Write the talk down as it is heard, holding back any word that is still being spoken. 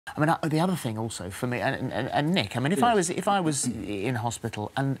I mean, the other thing also for me, and Nick, I mean, if I was in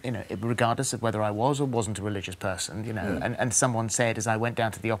hospital, and you know, regardless of whether I was or wasn't a religious person, you know, and someone said as I went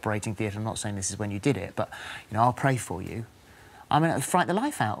down to the operating theatre, I'm not saying this is when you did it, but you know, I'll pray for you. I mean, it would frighten the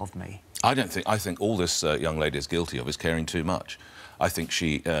life out of me. I think all this young lady is guilty of is caring too much. I think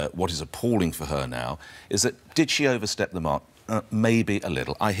what is appalling for her now is that, did she overstep the mark? Maybe a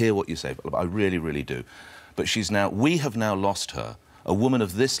little. I hear what you say, but I really, really do. But we have now lost her. A woman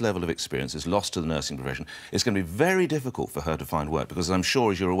of this level of experience is lost to the nursing profession. It's going to be very difficult for her to find work because, I'm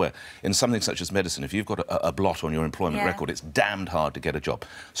sure, as you're aware, in something such as medicine, if you've got a blot on your employment record, it's damned hard to get a job.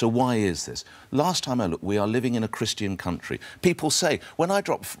 So why is this? Last time I looked, we are living in a Christian country. People say, when I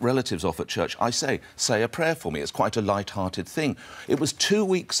drop relatives off at church, I say a prayer for me. It's quite a light-hearted thing. It was 2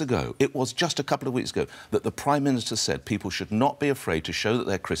 weeks ago, it was just a couple of weeks ago, that the Prime Minister said people should not be afraid to show that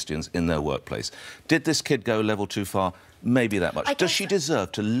they're Christians in their workplace. Did this kid go a level too far? Maybe that much. Does she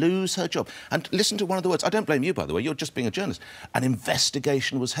deserve to lose her job? And listen to one of the words. I don't blame you, by the way. You're just being a journalist. An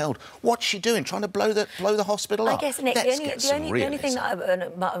investigation was held. What's she doing? Trying to blow the hospital up? I guess, Nick, the only thing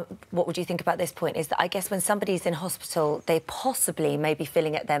that what would you think about this point is that I guess when somebody's in hospital, they possibly may be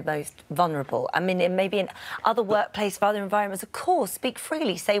feeling at their most vulnerable. I mean, it may be in other workplace, other environments, of course, speak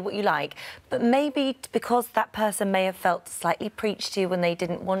freely, say what you like, but maybe because that person may have felt slightly preached to when they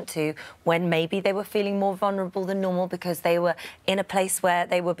didn't want to, when maybe they were feeling more vulnerable than normal because they were in a place where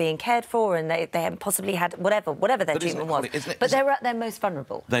they were being cared for and they possibly had whatever their treatment was. But they were at their most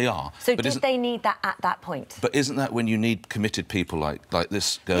vulnerable. They are. So did they need that at that point? But isn't that when you need committed people like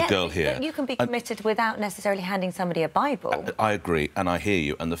this girl here? You can be committed without necessarily handing somebody a Bible. I agree, and I hear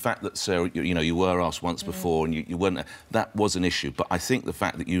you. And the fact that, Sarah, you know, you were asked once before and you weren't... That was an issue. But I think the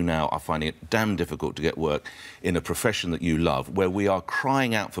fact that you now are finding it damn difficult to get work in a profession that you love, where we are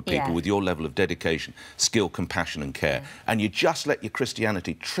crying out for people with your level of dedication, skill, compassion and care, and you just let your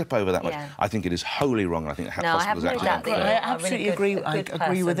Christianity trip over that much, I think it is wholly wrong. I think the hospital is actually unfair. I absolutely agree. I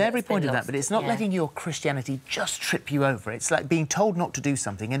agree with every point of that, but it's not letting your Christianity just trip you over. It's like being told not to do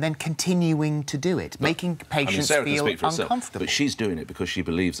something and then continuing to do it, making patients feel uncomfortable. But she's doing it because she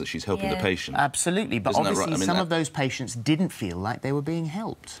believes that she's helping the patient. Absolutely, but obviously some of those patients didn't feel like they were being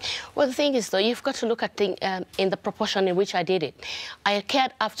helped. Well, the thing is, though, you've got to look at things in the proportion in which I did it. I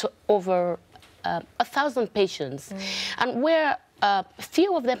cared up to over 1,000 patients, and where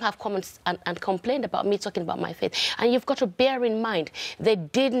few of them have come and complained about me talking about my faith. And you've got to bear in mind, they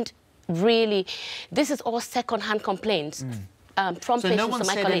didn't really... This is all second-hand complaints. From patients to my colleagues. So no one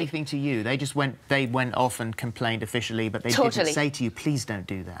said anything to you? They went off and complained officially, but they didn't say to you, please don't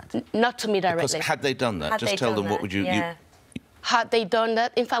do that? Not to me directly. Because had they done that, just tell them what would you... Had they done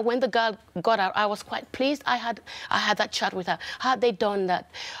that, in fact, when the girl got out, I was quite pleased. I had that chat with her. Had they done that,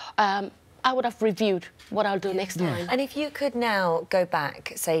 I would have reviewed what I'll do next time. And if you could now go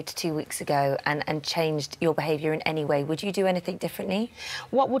back, say, to 2 weeks ago and changed your behaviour in any way, would you do anything differently?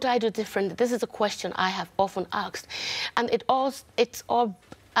 What would I do differently? This is a question I have often asked. And it's all,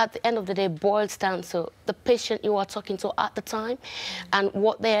 at the end of the day, boils down to the patient you are talking to at the time and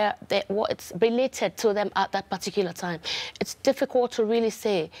what it's related to them at that particular time. It's difficult to really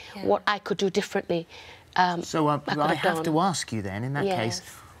say what I could do differently. So I have to ask you then, in that case,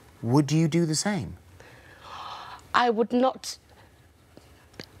 would you do the same? I would not...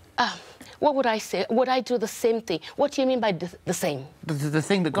 what would I say? Would I do the same thing? What do you mean by the same? The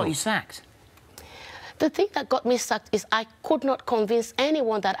thing that got you sacked. The thing that got me sacked is I could not convince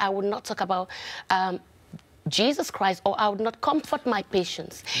anyone that I would not talk about Jesus Christ, or I would not comfort my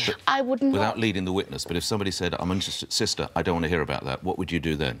patients. I would not... Without leading the witness, but if somebody said, I'm interested, sister, I don't want to hear about that, what would you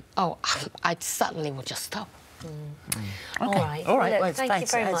do then? Oh, I certainly would just stop. Okay. All right. Well, thank you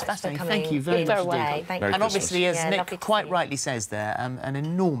very much for coming. Thank you very much indeed. And obviously, as Nick quite rightly says there, an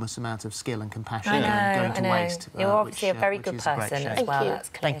enormous amount of skill and compassion going to waste. You're obviously a very good person as well. Thank you. That's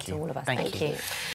clear to all of us. Thank you.